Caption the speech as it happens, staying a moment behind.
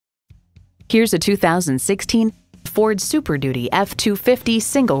Here's a 2016 Ford Super Duty F-250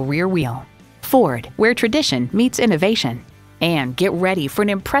 single rear wheel. Ford, where tradition meets innovation. And get ready for an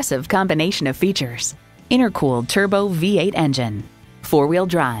impressive combination of features. Intercooled turbo V8 engine, four-wheel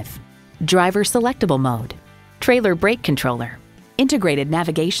drive, driver selectable mode, trailer brake controller, integrated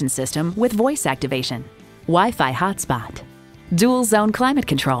navigation system with voice activation, Wi-Fi hotspot, dual zone climate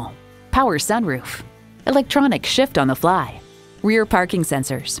control, power sunroof, electronic shift on the fly, rear parking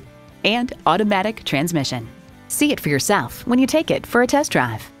sensors, and automatic transmission. See it for yourself when you take it for a test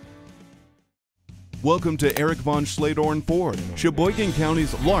drive. Welcome to Eric von Schledorn Ford, Sheboygan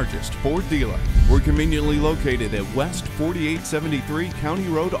County's largest Ford dealer. We're conveniently located at West 4873 County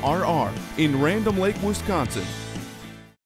Road RR in Random Lake, Wisconsin.